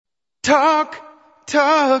Talk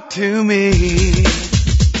to me.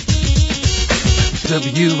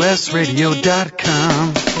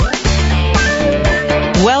 WSRadio.com.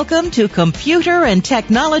 Welcome to Computer and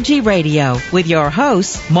Technology Radio with your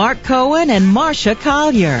hosts, Mark Cohen and Marcia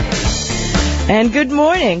Collier. And good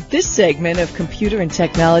morning. This segment of Computer and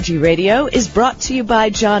Technology Radio is brought to you by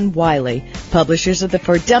John Wiley, publishers of the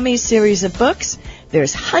For Dummies series of books.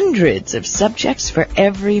 There's hundreds of subjects for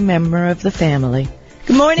every member of the family.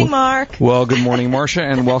 Good morning, Mark. Well, good morning, Marcia,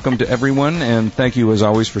 and welcome to everyone. And thank you, as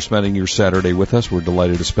always, for spending your Saturday with us. We're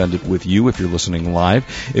delighted to spend it with you if you're listening live.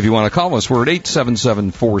 If you want to call us, we're at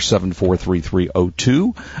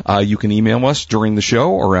 877-474-3302. You can email us during the show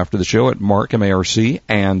or after the show at Mark, M-A-R-C,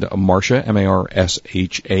 and Marcia,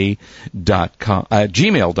 M-A-R-S-H-A,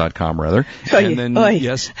 gmail.com, rather. And then,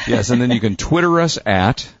 yes, and then you can Twitter us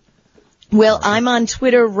at... Well, I'm on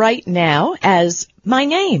Twitter right now as my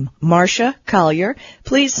name, Marcia Collier.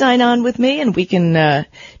 Please sign on with me and we can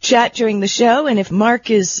chat during the show. And if Mark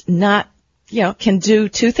is not, can do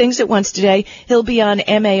two things at once today, he'll be on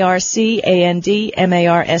M-A-R-C-A-N-D,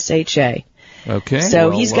 M-A-R-S-H-A. Okay.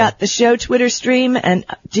 So he's got the show Twitter stream. And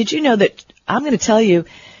did you know that, I'm going to tell you,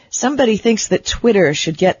 somebody thinks that Twitter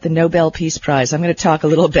should get the Nobel Peace Prize. I'm going to talk a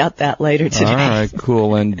little about that later today. All right,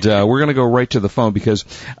 cool. And we're going to go right to the phone because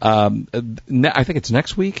I think it's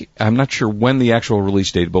next week. I'm not sure when the actual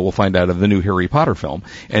release date, but we'll find out, of the new Harry Potter film.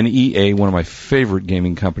 And EA, one of my favorite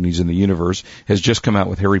gaming companies in the universe, has just come out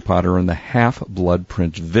with Harry Potter and the Half-Blood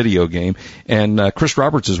Prince video game. And Chris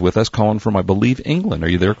Roberts is with us, calling from, I believe, England. Are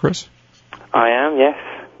you there, Chris? I am, yes.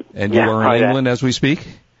 And you are in England as we speak?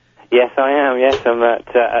 Yes, I am. Yes, I'm at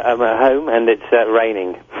home, and it's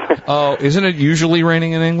raining. Oh, isn't it usually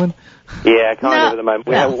raining in England? Yeah, kind of at the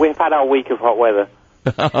moment. We've had our week of hot weather.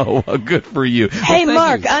 Oh, well, good for you. Hey, well,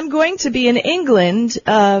 Mark, I'm going to be in England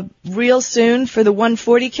real soon for the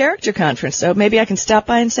 140 Character Conference, so maybe I can stop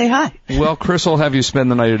by and say hi. Well, Chris will have you spend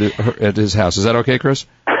the night at his house. Is that okay, Chris?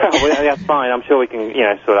 Well, that's fine. I'm sure we can,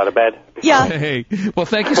 sort out a bed. Yeah. Hey, well,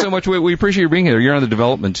 thank you so much. We appreciate you being here. You're on the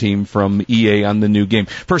development team from EA on the new game.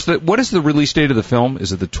 First, what is the release date of the film?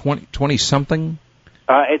 Is it the 20-something?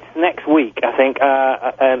 It's next week, I think.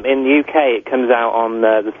 In the UK, it comes out on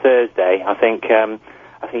the Thursday. I think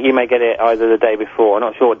you may get it either the day before. I'm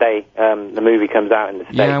not sure what day the movie comes out in the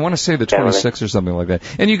States. Yeah, I want to say the 26th or something like that.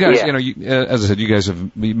 And you guys, as I said, you guys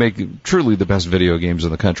make truly the best video games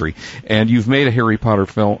in the country. And you've made a Harry Potter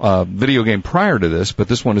film video game prior to this, but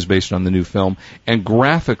this one is based on the new film. And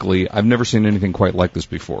graphically, I've never seen anything quite like this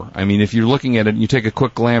before. I mean, if you're looking at it and you take a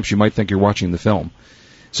quick glance, you might think you're watching the film.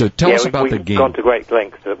 So tell us about the game. We've gone to great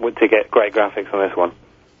lengths to get great graphics on this one.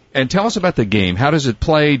 And tell us about the game. How does it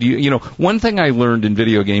play? One thing I learned in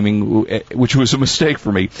video gaming, which was a mistake for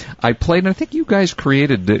me, I played, and I think you guys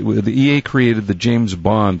created, the EA created the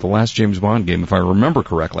last James Bond game, if I remember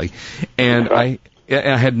correctly. And I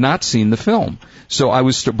had not seen the film. So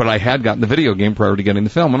but I had gotten the video game prior to getting the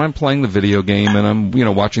film, and I'm playing the video game, and I'm,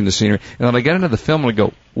 watching the scenery, and then I get into the film, and I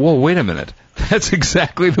go, whoa, wait a minute. That's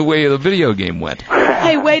exactly the way the video game went.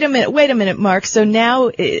 Hey, wait a minute, Mark. So now,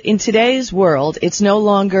 in today's world, it's no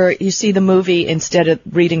longer you see the movie instead of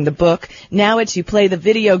reading the book. Now it's you play the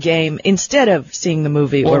video game instead of seeing the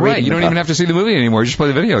movie or reading the book. You don't even have to see the movie anymore. You just play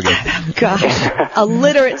the video game. God, a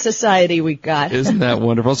literate society we've got. Isn't that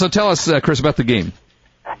wonderful? So tell us, Chris, about the game.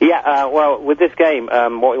 Yeah, well, with this game,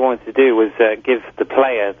 what we wanted to do was give the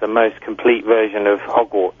player the most complete version of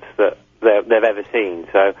Hogwarts that they've ever seen.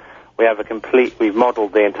 So we've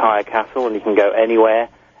modeled the entire castle, and you can go anywhere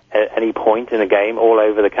at any point in the game, all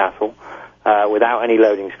over the castle, without any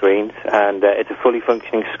loading screens. And it's a fully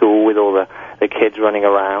functioning school with all the kids running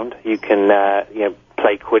around. You can,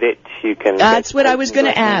 play Quidditch. You can. That's what I was going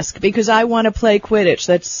to ask, because I want to play Quidditch.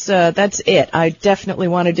 That's it. I definitely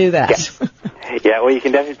want to do that. Yeah. Yeah, well, you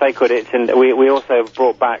can definitely play Quidditch, and we also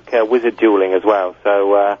brought back wizard dueling as well.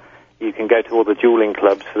 So you can go to all the dueling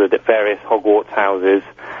clubs for the various Hogwarts houses.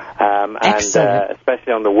 And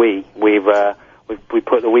especially on the Wii, we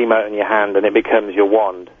put the Wiimote in your hand, and it becomes your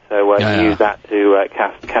wand. So you use that to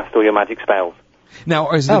cast all your magic spells.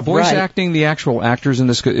 Now, is the voice acting the actual actors in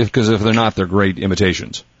this? Because if they're not, they're great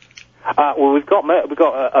imitations. Well, we've got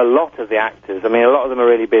a lot of the actors. I mean, a lot of them are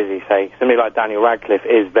really busy. Say, somebody like Daniel Radcliffe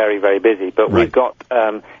is very, very busy. But we've got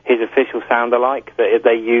his official sound-alike that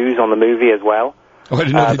they use on the movie as well. Oh, I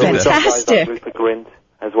didn't know they did that. Fantastic. Like Rupert Grint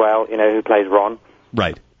as well, who plays Ron.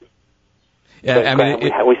 Right.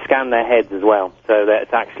 Yeah, we scan their heads as well, so that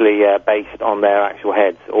it's actually based on their actual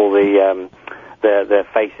heads, all the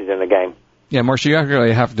faces in the game. Yeah, Marcia, you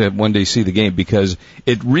actually have to one day see the game because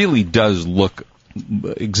it really does look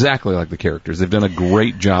exactly like the characters. They've done a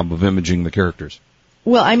great job of imaging the characters.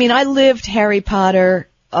 Well, I mean, I lived Harry Potter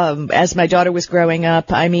as my daughter was growing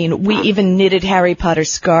up. I mean, we even knitted Harry Potter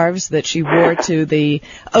scarves that she wore to the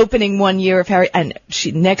opening one year of Harry, and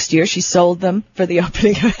next year she sold them for the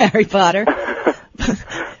opening of Harry Potter.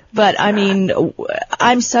 But, I mean,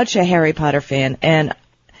 I'm such a Harry Potter fan, and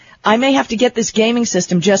I may have to get this gaming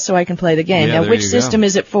system just so I can play the game. Yeah, now, which system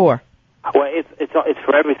is it for? Well, it's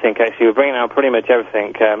for everything, actually. We're bringing out pretty much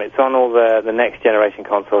everything. It's on all the next generation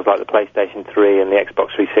consoles like the PlayStation 3 and the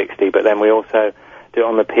Xbox 360, but then we also do it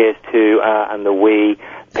on the PS2 and the Wii,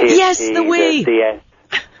 PSP, yes, the Wii. The DS.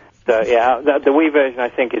 So, yeah, the Wii version, I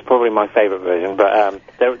think, is probably my favorite version, but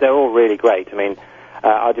they're all really great. I mean,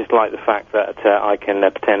 I just like the fact that I can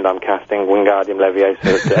pretend I'm casting Wingardium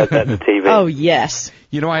Leviosa at the TV. Oh, yes.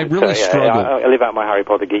 You know, I really struggle. I live out my Harry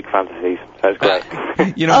Potter geek fantasies, so it's great.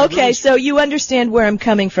 You know, Okay, so you understand where I'm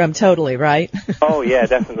coming from totally, right? Oh, yeah,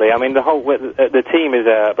 definitely. I mean, the team is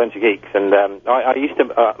a bunch of geeks, and I used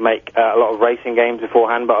to make a lot of racing games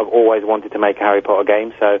beforehand, but I've always wanted to make a Harry Potter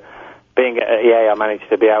game, so being at EA, I managed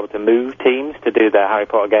to be able to move teams to do the Harry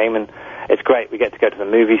Potter game, and it's great. We get to go to the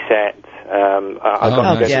movie set.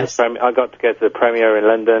 I got to go to the premiere in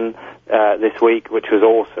London this week, which was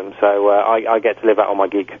awesome. So I get to live out all my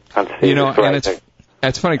geek fantasies. You know, and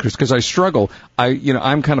it's funny, Chris, because I struggle.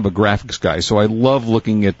 I'm kind of a graphics guy, so I love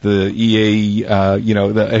looking at the EA,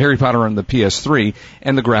 the Harry Potter on the PS3,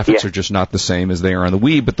 and the graphics are just not the same as they are on the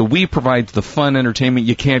Wii. But the Wii provides the fun entertainment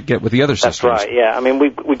you can't get with the other systems. That's right. Yeah, I mean, the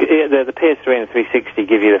PS3 and the 360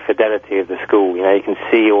 give you the fidelity of the school. You know, you can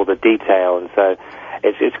see all the detail, and so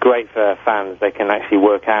it's great for fans. They can actually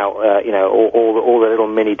work out, all the little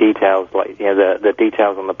mini details, like the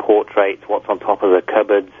details on the portraits, what's on top of the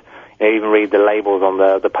cupboards. You even read the labels on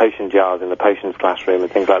the potion jars in the potions classroom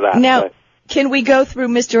and things like that. Now, can we go through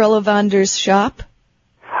Mr. Ollivander's shop?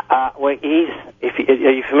 Well, are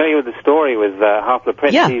you familiar with the story with Half-Blood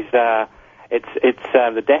Prince? Yeah. It's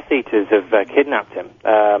the Death Eaters have kidnapped him.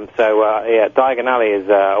 Diagon Alley is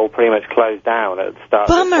all pretty much closed down at the start.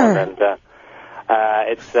 Bummer. Of this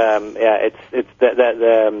one,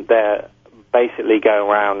 and they're basically going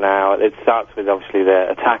around now. It starts with obviously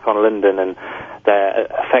the attack on London, and they're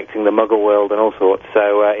affecting the Muggle world and all sorts.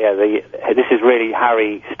 So this is really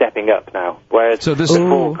Harry stepping up now. Whereas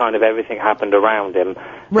before, kind of everything happened around him.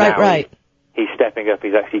 Right. He's stepping up.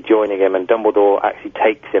 He's actually joining him, and Dumbledore actually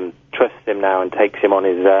trusts him now, and takes him on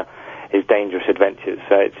his dangerous adventures.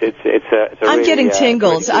 So it's a I'm really, getting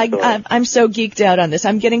tingles. really I'm so geeked out on this.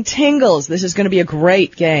 I'm getting tingles. This is going to be a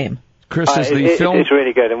great game. Chris, is the film... It's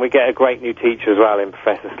really good, and we get a great new teacher as well in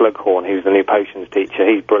Professor Slughorn, who's the new potions teacher.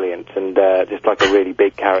 He's brilliant, and just like a really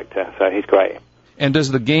big character, so he's great. And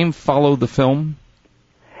does the game follow the film?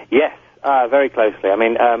 Yes, very closely. I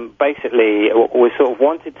mean, basically, we sort of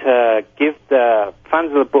wanted to give the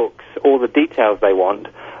fans of the books all the details they want,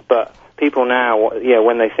 but people now,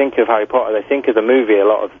 when they think of Harry Potter, they think of the movie a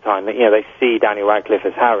lot of the time. They see Daniel Radcliffe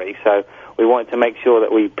as Harry, so we wanted to make sure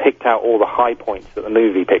that we picked out all the high points that the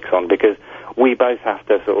movie picks on, because we both have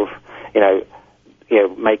to sort of,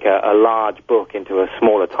 make a large book into a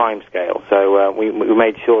smaller time scale. So we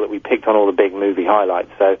made sure that we picked on all the big movie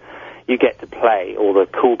highlights. So you get to play all the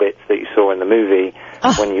cool bits that you saw in the movie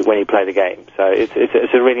when you play the game. So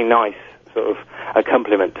it's a really nice sort of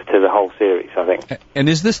accompaniment to the whole series, I think. And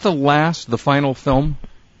is this the final film?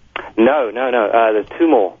 No. There's two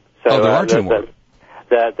more. So, there are two more.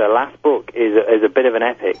 The last book is a bit of an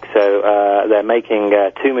epic, so they're making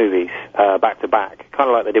two movies back to back, kind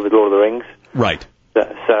of like they did with Lord of the Rings. Right. So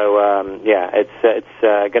it's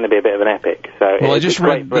going to be a bit of an epic. So I just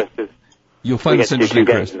read. You'll find this interesting,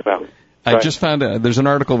 Chris. I just found out there's an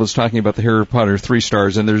article that's talking about the Harry Potter 3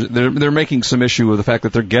 stars, and they're making some issue with the fact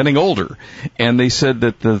that they're getting older, and they said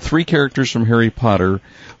that the 3 characters from Harry Potter.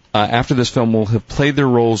 After this film will have played their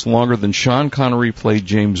roles longer than Sean Connery played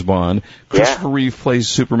James Bond, Christopher Reeve plays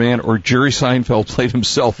Superman, or Jerry Seinfeld played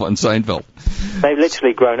himself on Seinfeld. They've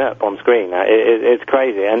literally grown up on screen. It's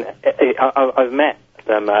crazy, and I've met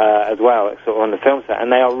them as well, sort of on the film set,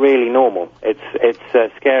 and they are really normal. It's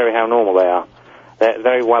scary how normal they are. They're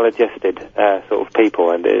very well-adjusted sort of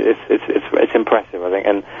people, and it's impressive, I think.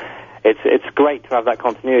 And it's great to have that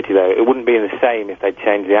continuity, though. It wouldn't be the same if they'd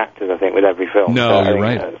changed the actors, I think, with every film. No, you're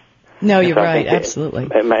right. No, you're right. Absolutely.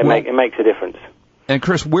 It makes a difference. And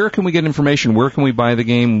Chris, where can we get information? Where can we buy the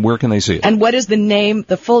game? Where can they see it? And what is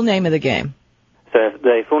the full name of the game? So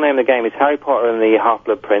the full name of the game is Harry Potter and the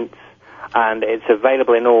Half-Blood Prince, and it's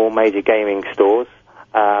available in all major gaming stores.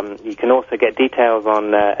 You can also get details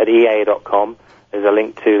on at EA.com. There's a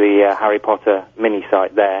link to the Harry Potter mini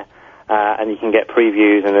site there. And you can get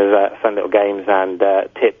previews, and there's fun little games and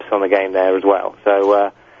tips on the game there as well.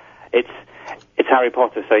 So it's Harry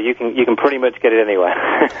Potter, so you can pretty much get it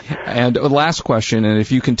anywhere. And last question, and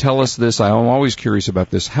if you can tell us this, I'm always curious about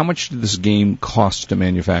this. How much did this game cost to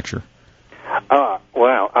manufacture?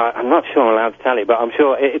 Well, I'm not sure I'm allowed to tell you, but I'm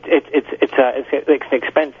sure it's an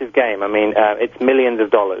expensive game. I mean, it's millions of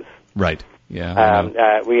dollars. Right.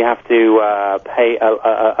 Yeah. We have to pay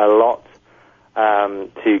a lot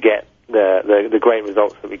to get the great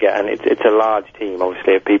results that we get, and it's a large team,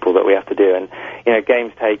 obviously, of people that we have to do. And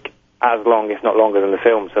games take as long, if not longer, than the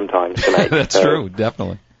film sometimes to make. That's true,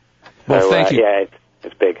 definitely. Well, thank you. Yeah,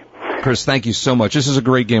 it's big. Chris, thank you so much. This is a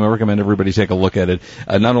great game. I recommend everybody take a look at it.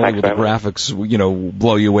 Not only will the graphics,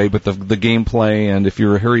 blow you away, but the gameplay, and if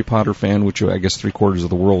you're a Harry Potter fan, which I guess 3/4 of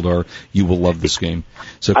the world are, you will love this game.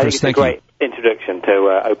 So, Chris, thank you. I think it's a great introduction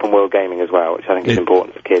to open world gaming as well, which I think is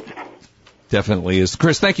important for kids. Definitely is.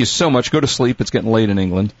 Chris, thank you so much. Go to sleep. It's getting late in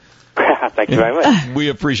England. Thank you very much. We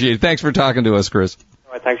appreciate it. Thanks for talking to us, Chris.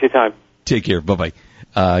 All right, thanks for your time. Take care. Bye-bye.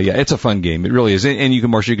 Yeah, it's a fun game. It really is. And you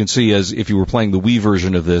can, Marcia, you can see as if you were playing the Wii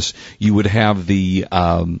version of this, you would have the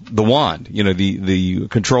wand, the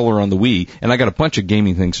controller on the Wii. And I got a bunch of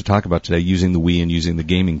gaming things to talk about today using the Wii and using the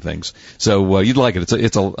gaming things. So, you'd like it.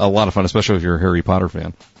 It's a lot of fun, especially if you're a Harry Potter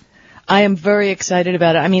fan. I am very excited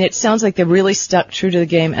about it. I mean, it sounds like they really stuck true to the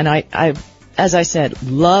game, and I as I said,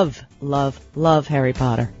 love Harry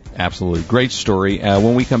Potter. Absolutely. Great story.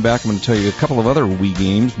 When we come back, I'm going to tell you a couple of other Wii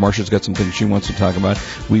games. Marcia's got some things she wants to talk about.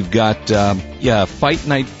 We've got, Fight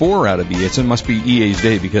Night 4 out of EA. It must be EA's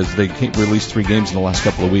day because they released 3 games in the last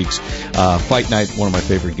couple of weeks. Fight Night, one of my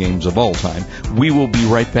favorite games of all time. We will be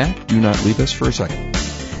right back. Do not leave us for a second.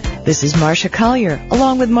 This is Marcia Collier,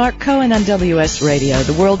 along with Mark Cohen on WS Radio,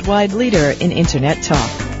 the worldwide leader in Internet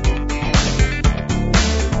talk.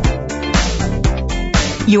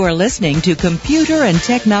 You are listening to Computer and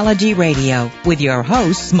Technology Radio with your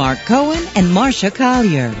hosts Mark Cohen and Marcia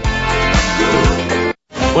Collier.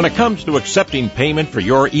 When it comes to accepting payment for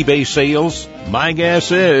your eBay sales, my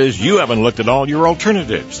guess is you haven't looked at all your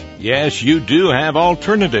alternatives. Yes, you do have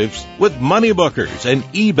alternatives. With MoneyBookers, an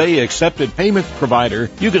eBay-accepted payments provider,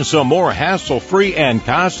 you can sell more hassle-free and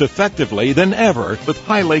cost-effectively than ever with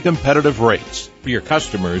highly competitive rates. For your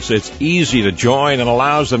customers, it's easy to join and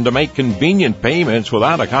allows them to make convenient payments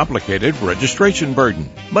without a complicated registration burden.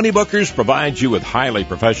 MoneyBookers provides you with highly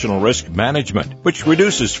professional risk management, which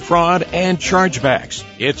reduces fraud and chargebacks.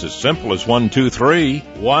 It's as simple as 1, 2, 3.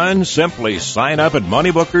 1, simply sign up at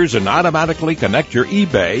MoneyBookers and automatically connect your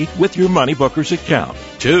eBay with your MoneyBookers account.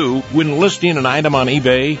 2, when listing an item on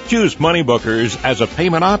eBay, choose MoneyBookers as a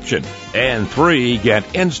payment option. And 3,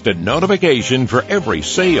 get instant notification for every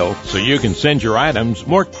sale so you can send your items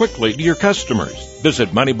more quickly to your customers. Visit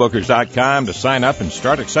MoneyBookers.com to sign up and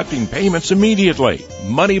start accepting payments immediately.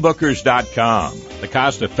 MoneyBookers.com, the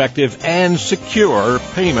cost-effective and secure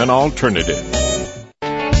payment alternative.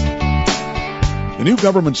 The new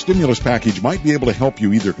government stimulus package might be able to help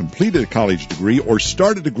you either complete a college degree or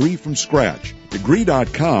start a degree from scratch.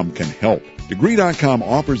 Degree.com can help. Degree.com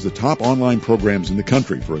offers the top online programs in the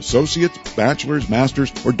country for associates, bachelor's,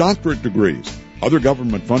 master's, or doctorate degrees. Other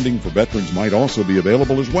government funding for veterans might also be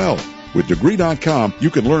available as well. With Degree.com,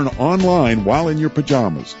 you can learn online while in your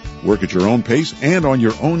pajamas. Work at your own pace and on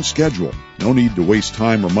your own schedule. No need to waste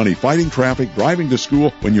time or money fighting traffic, driving to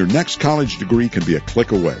school, when your next college degree can be a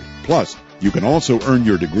click away. Plus, you can also earn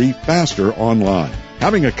your degree faster online.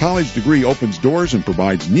 Having a college degree opens doors and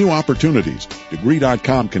provides new opportunities.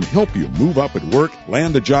 Degree.com can help you move up at work,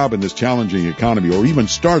 land a job in this challenging economy, or even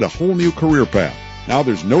start a whole new career path. Now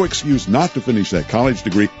there's no excuse not to finish that college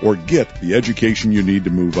degree or get the education you need to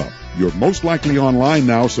move up. You're most likely online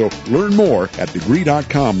now, so learn more at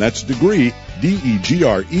Degree.com. That's Degree,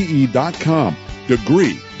 Degree.com.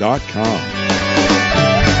 Degree.com.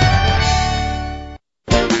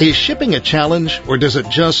 Is shipping a challenge, or does it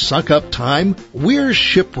just suck up time? We're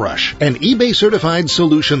ShipRush, an eBay-certified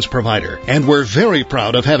solutions provider, and we're very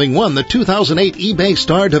proud of having won the 2008 eBay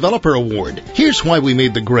Star Developer Award. Here's why we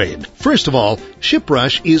made the grade. First of all,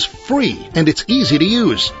 ShipRush is free, and it's easy to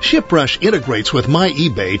use. ShipRush integrates with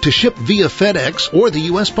MyEBay to ship via FedEx or the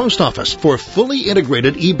U.S. Post Office for fully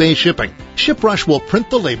integrated eBay shipping. ShipRush will print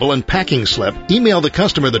the label and packing slip, email the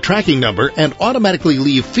customer the tracking number, and automatically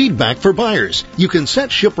leave feedback for buyers. You can set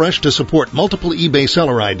ShipRush to support multiple eBay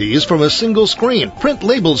seller IDs from a single screen, print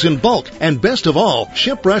labels in bulk, and best of all,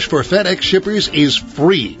 ShipRush for FedEx shippers is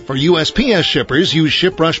free. For USPS shippers, use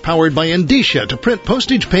ShipRush powered by Endicia to print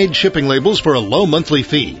postage-paid shipping labels for a low monthly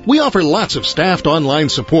fee. We offer lots of staffed online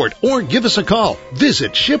support, or give us a call.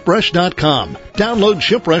 Visit ShipRush.com. Download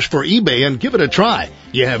ShipRush for eBay and give it a try.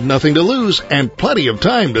 You have nothing to lose and plenty of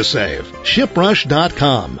time to save.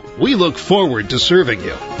 ShipRush.com. We look forward to serving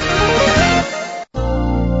you.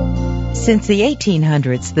 Since the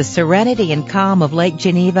 1800s, the serenity and calm of Lake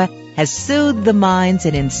Geneva has soothed the minds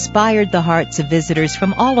and inspired the hearts of visitors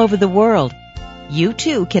from all over the world. You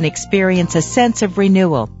too can experience a sense of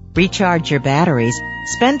renewal, recharge your batteries,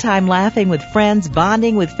 spend time laughing with friends,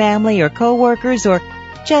 bonding with family or coworkers, or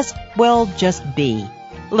just be.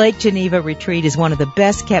 Lake Geneva Retreat is one of the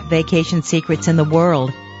best kept vacation secrets in the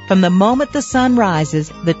world. From the moment the sun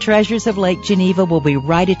rises, the treasures of Lake Geneva will be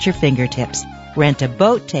right at your fingertips. Rent a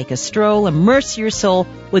boat, take a stroll, immerse your soul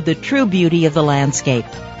with the true beauty of the landscape.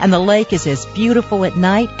 And the lake is as beautiful at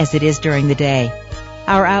night as it is during the day.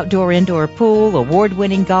 Our outdoor-indoor pool,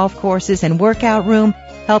 award-winning golf courses, and workout room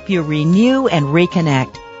help you renew and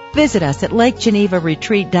reconnect. Visit us at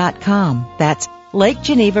LakeGenevaRetreat.com. That's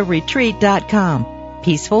LakeGenevaRetreat.com.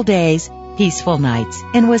 Peaceful days, peaceful nights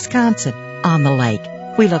in Wisconsin on the lake.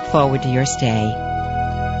 We look forward to your stay.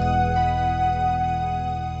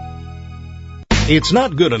 It's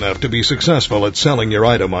not good enough to be successful at selling your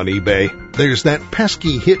item on eBay. There's that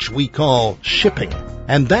pesky hitch we call shipping.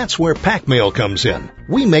 And that's where PackMail comes in.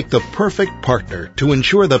 We make the perfect partner to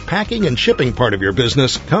ensure the packing and shipping part of your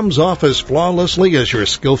business comes off as flawlessly as your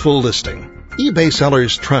skillful listing. eBay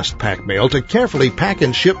sellers trust PackMail to carefully pack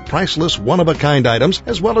and ship priceless, one-of-a-kind items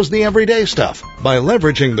as well as the everyday stuff. By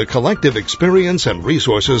leveraging the collective experience and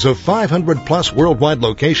resources of 500-plus worldwide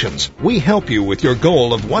locations, we help you with your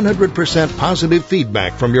goal of 100% positive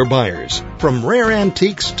feedback from your buyers. From rare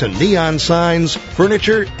antiques to neon signs,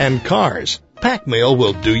 furniture, and cars, PackMail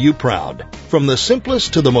will do you proud. From the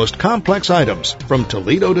simplest to the most complex items, from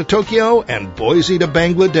Toledo to Tokyo and Boise to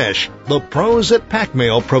Bangladesh, the pros at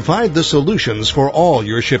PackMail provide the solutions for all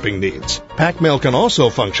your shipping needs. PackMail can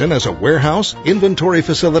also function as a warehouse, inventory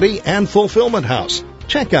facility, and fulfillment house.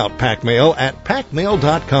 Check out PackMail at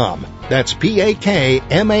packmail.com. That's PAKMAIL.com.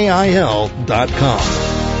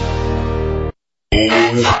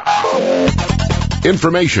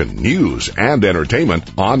 Information, news, and entertainment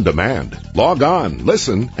on demand. Log on,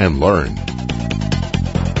 listen, and learn.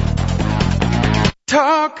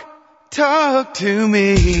 Talk to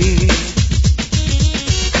me.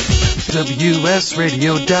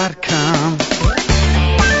 WSRadio.com.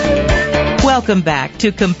 Welcome back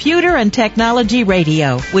to Computer and Technology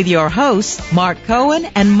Radio with your hosts, Mark Cohen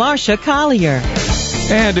and Marcia Collier.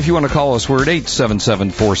 And if you want to call us, we're at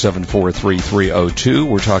 877-474-3302.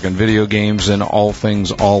 We're talking video games and all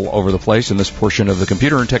things all over the place. And this portion of the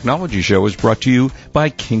Computer and Technology Show is brought to you by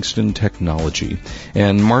Kingston Technology.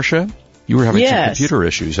 And Marcia, you were having some computer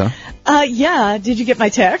issues, huh? Yeah. Did you get my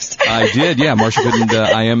text? I did, yeah. Marcia couldn't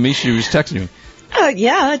IM me. She was texting me.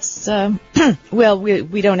 Yeah, it's, well,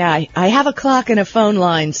 we don't, I have a clock and a phone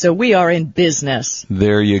line, so we are in business.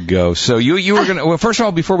 There you go. So you were well, first of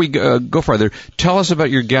all, before we go further, tell us about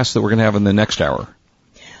your guest that we're going to have in the next hour.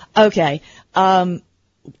 Okay. I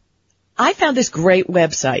found this great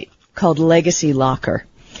website called Legacy Locker,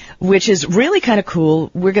 which is really kind of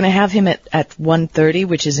cool. We're going to have him at 1:30,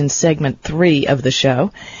 which is in segment 3 of the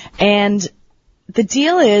show. And the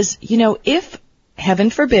deal is, if heaven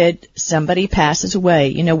forbid, somebody passes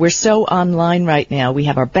away. We're so online right now. We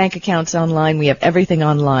have our bank accounts online. We have everything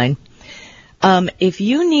online. If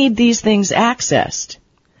you need these things accessed,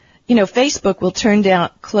 Facebook will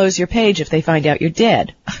close your page if they find out you're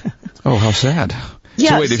dead. Oh, how sad.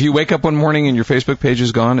 Yes. So wait, if you wake up one morning and your Facebook page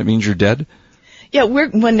is gone, it means you're dead? Yeah, we're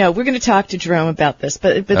going to talk to Jerome about this,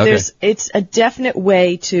 but okay. It's a definite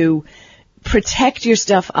way to protect your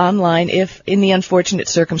stuff online if in the unfortunate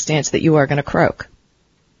circumstance that you are going to croak.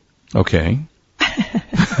 Okay.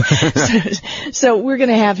 So we're going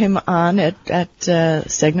to have him on at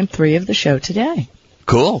segment 3 of the show today.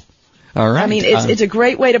 Cool. All right. I mean, it's a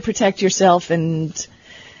great way to protect yourself and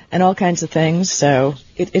all kinds of things. So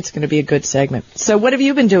it's going to be a good segment. So what have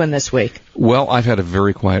you been doing this week? Well, I've had a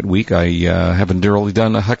very quiet week. I haven't really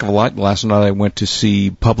done a heck of a lot. Last night I went to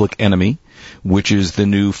see Public Enemy, which is the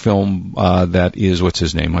new film that is, what's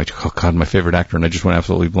his name? Oh, God, my favorite actor, and I just went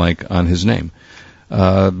absolutely blank on his name.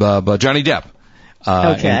 Johnny Depp.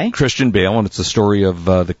 And Christian Bale, and it's the story of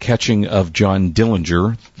the catching of John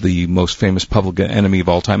Dillinger, the most famous Public Enemy of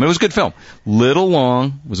all time. It was a good film. Little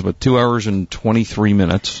long. It was about 2 hours and 23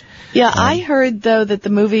 minutes. Yeah, I heard, though, that the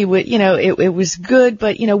movie, it was good,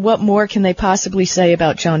 but, what more can they possibly say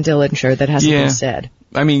about John Dillinger that hasn't been said?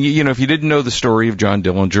 I mean, if you didn't know the story of John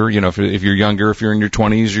Dillinger, if you're younger, if you're in your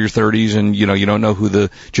 20s or your 30s and, you don't know who the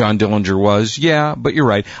John Dillinger was, yeah, but you're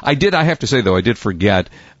right. I have to say, though, I did forget,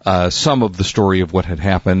 some of the story of what had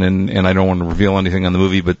happened, and I don't want to reveal anything on the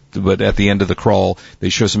movie, but at the end of the crawl, they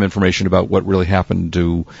show some information about what really happened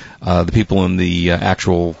to the people in the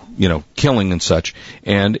actual, killing and such.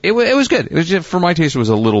 And it was good. It was just, for my taste, it was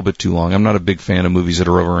a little bit too long. I'm not a big fan of movies that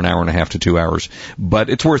are over an hour and a half to 2 hours, but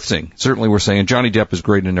it's worth seeing. Certainly worth saying. Johnny Depp is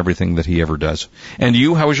great in everything that he ever does. And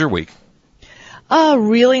you, how was your week?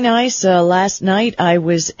 Really nice. Last night I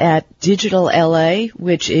was at Digital LA,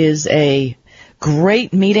 which is a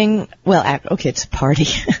great meeting, it's a party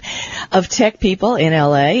of tech people in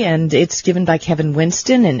LA, and it's given by Kevin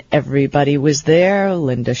Winston, and everybody was there.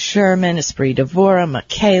 Linda Sherman, Esprit Devora,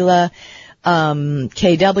 Michaela,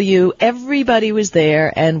 KW, everybody was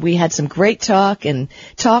there, and we had some great talk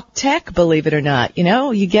tech, believe it or not.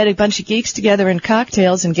 You get a bunch of geeks together in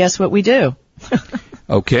cocktails, and guess what we do?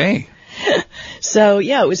 Okay. So,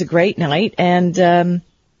 it was a great night, and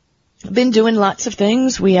been doing lots of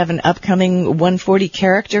things. We have an upcoming 140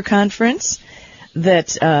 character conference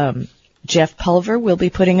that Jeff Pulver will be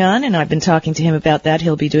putting on, and I've been talking to him about that.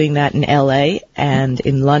 He'll be doing that in LA and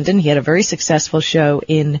in London. He had a very successful show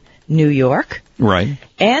in New York. Right.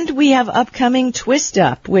 And we have upcoming Twist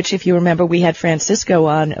Up, which, if you remember, we had Francisco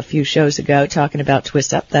on a few shows ago talking about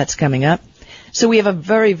Twist Up. That's coming up. So we have a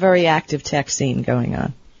very, very active tech scene going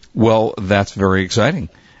on. Well, that's very exciting.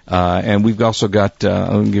 And we've also got,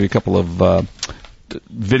 I'll give you a couple of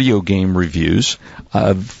video game reviews.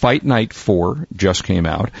 Fight Night 4 just came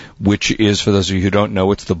out, which is, for those of you who don't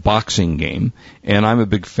know, it's the boxing game. And I'm a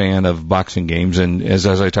big fan of boxing games. And as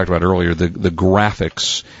I talked about earlier, the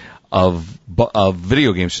graphics of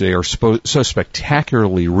video games today are so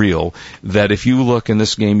spectacularly real that if you look in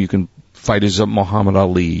this game, you can fight as Muhammad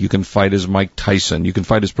Ali, you can fight as Mike Tyson, you can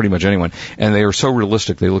fight as pretty much anyone, and they are so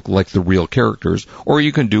realistic they look like the real characters. Or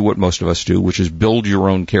you can do what most of us do, which is build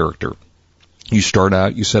your own character. You start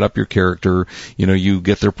out, you set up your character, you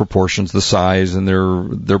get their proportions, the size, and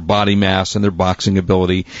their body mass and their boxing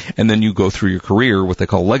ability, and then you go through your career, what they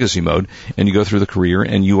call legacy mode, and you go through the career,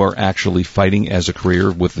 and you are actually fighting as a career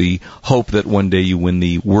with the hope that one day you win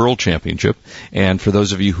the world championship. And for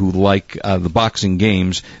those of you who like the boxing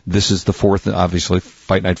games, this is the fourth, obviously,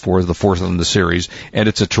 Fight Night 4 is the fourth in the series, and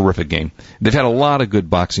it's a terrific game. They've had a lot of good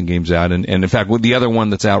boxing games out, and in fact, the other one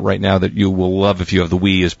that's out right now that you will love if you have the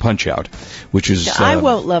Wii is Punch-Out, which is... I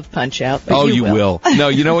won't love Punch-Out, but you will. No,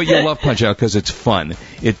 you know what? You'll love Punch-Out because it's fun.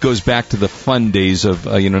 It goes back to the fun days of,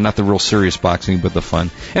 not the real serious boxing, but the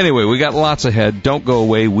fun. Anyway, we got lots ahead. Don't go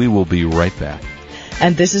away. We will be right back.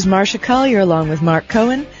 And this is Marcia Collier along with Mark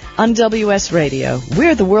Cohen on WS Radio.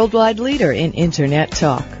 We're the worldwide leader in Internet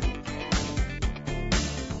talk.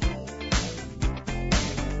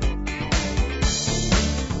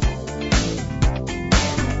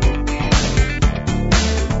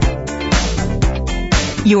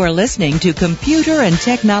 You are listening to Computer and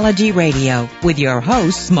Technology Radio with your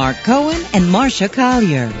hosts Mark Cohen and Marcia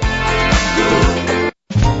Collier.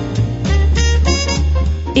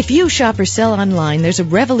 If you shop or sell online, there's a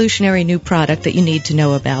revolutionary new product that you need to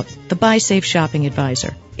know about, the BuySafe Shopping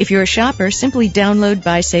Advisor. If you're a shopper, simply download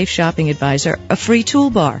BuySafe Shopping Advisor, a free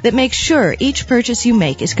toolbar that makes sure each purchase you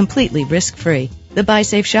make is completely risk-free. The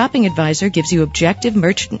BuySafe Shopping Advisor gives you objective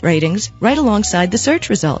merchant ratings right alongside the search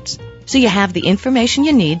results. So you have the information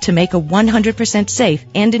you need to make a 100% safe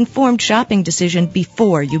and informed shopping decision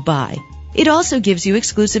before you buy. It also gives you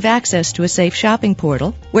exclusive access to a safe shopping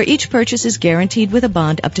portal where each purchase is guaranteed with a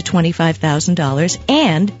bond up to $25,000,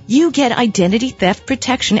 and you get identity theft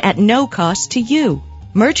protection at no cost to you.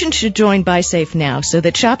 Merchants should join BuySafe now so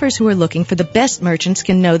that shoppers who are looking for the best merchants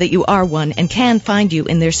can know that you are one and can find you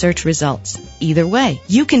in their search results. Either way,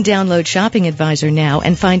 you can download Shopping Advisor now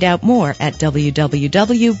and find out more at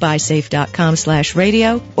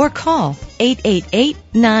www.buysafe.com/radio or call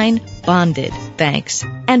 888-9-BONDED. Thanks.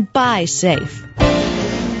 And buy safe.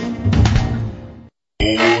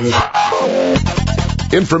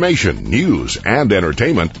 Information, news, and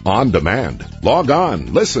entertainment on demand. Log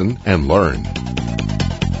on, listen, and learn.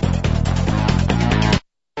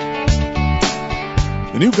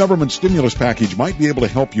 The new government stimulus package might be able to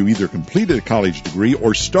help you either complete a college degree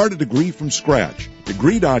or start a degree from scratch.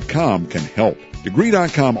 Degree.com can help.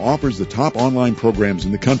 Degree.com offers the top online programs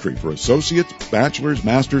in the country for associates, bachelor's,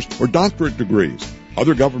 master's, or doctorate degrees.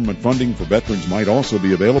 Other government funding for veterans might also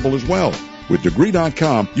be available as well. With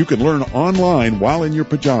Degree.com, you can learn online while in your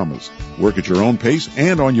pajamas. Work at your own pace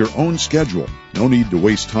and on your own schedule. No need to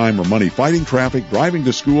waste time or money fighting traffic, driving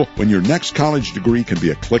to school, when your next college degree can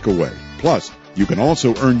be a click away. Plus, you can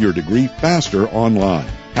also earn your degree faster online.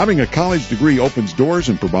 Having a college degree opens doors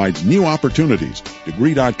and provides new opportunities.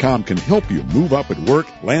 Degree.com can help you move up at work,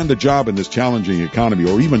 land a job in this challenging economy,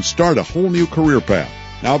 or even start a whole new career path.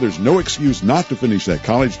 Now there's no excuse not to finish that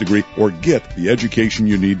college degree or get the education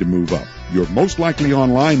you need to move up. You're most likely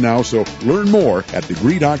online now, so learn more at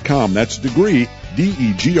Degree.com. That's Degree,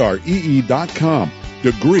 Degree.com.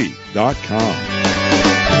 Degree.com.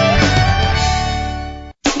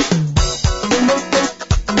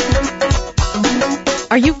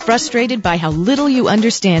 Are you frustrated by how little you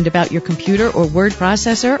understand about your computer or word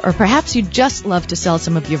processor? Or perhaps you'd just love to sell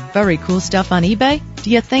some of your very cool stuff on eBay? Do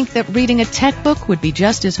you think that reading a tech book would be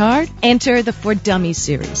just as hard? Enter the For Dummies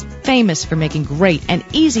series, famous for making great and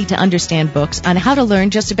easy to understand books on how to learn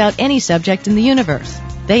just about any subject in the universe.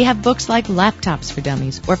 They have books like Laptops for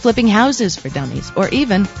Dummies, or Flipping Houses for Dummies, or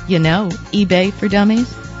even, eBay for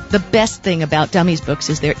Dummies. The best thing about Dummies books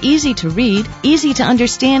is they're easy to read, easy to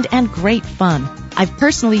understand, and great fun. I've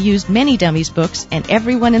personally used many Dummies books, and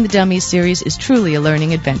every one in the Dummies series is truly a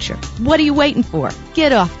learning adventure. What are you waiting for?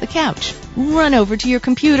 Get off the couch. Run over to your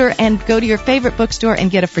computer and go to your favorite bookstore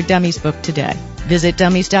and get a For Dummies book today. Visit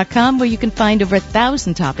Dummies.com, where you can find over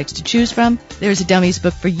 1,000 topics to choose from. There's a Dummies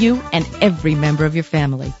book for you and every member of your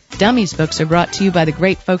family. Dummies books are brought to you by the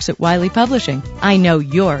great folks at Wiley Publishing. I know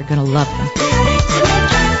you're going to love them.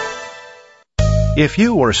 If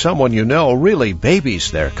you or someone you know really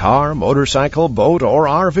babies their car, motorcycle, boat, or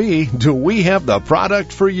RV, do we have the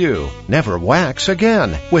product for you? Never wax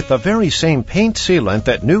again with the very same paint sealant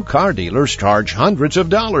that new car dealers charge hundreds of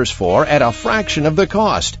dollars for at a fraction of the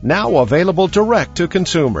cost. Now available direct to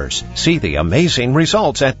consumers. See the amazing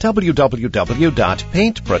results at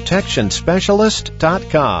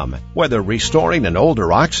www.paintprotectionspecialist.com. Whether restoring an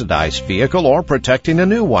older oxidized vehicle or protecting a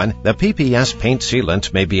new one, the PPS paint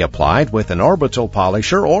sealant may be applied with an orbital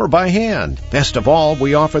polisher or by hand. Best of all,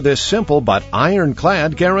 we offer this simple but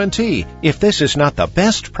ironclad guarantee. If this is not the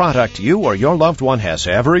best product you or your loved one has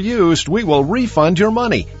ever used, we will refund your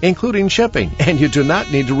money, including shipping, and you do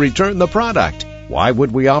not need to return the product. Why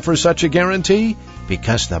would we offer such a guarantee?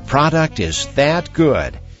 Because the product is that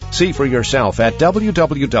good. See for yourself at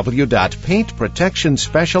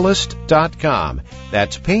www.paintprotectionspecialist.com.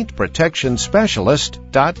 That's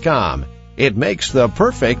paintprotectionspecialist.com. It makes the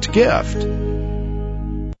perfect gift.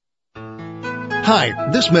 Hi,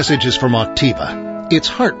 this message is from Octiva. It's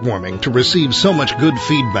heartwarming to receive so much good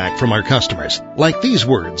feedback from our customers, like these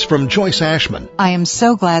words from Joyce Ashman. I am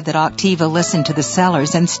so glad that Octiva listened to the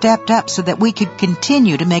sellers and stepped up so that we could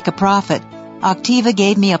continue to make a profit. Octiva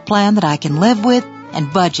gave me a plan that I can live with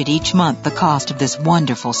and budget each month the cost of this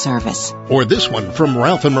wonderful service. Or this one from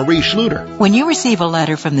Ralph and Marie Schluter. When you receive a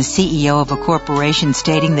letter from the CEO of a corporation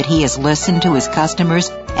stating that he has listened to his customers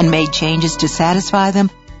and made changes to satisfy them,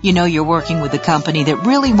 you know you're working with a company that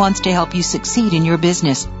really wants to help you succeed in your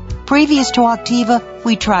business. Previous to Octiva,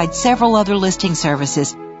 we tried several other listing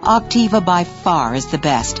services. Octiva by far is the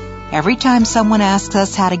best. Every time someone asks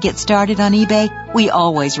us how to get started on eBay, we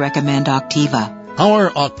always recommend Octiva. Our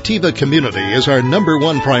Octiva community is our number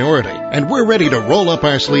one priority, and we're ready to roll up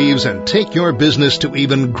our sleeves and take your business to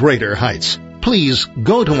even greater heights. Please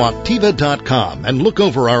go to Octiva.com and look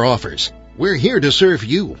over our offers. We're here to serve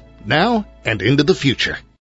you, now and into the future.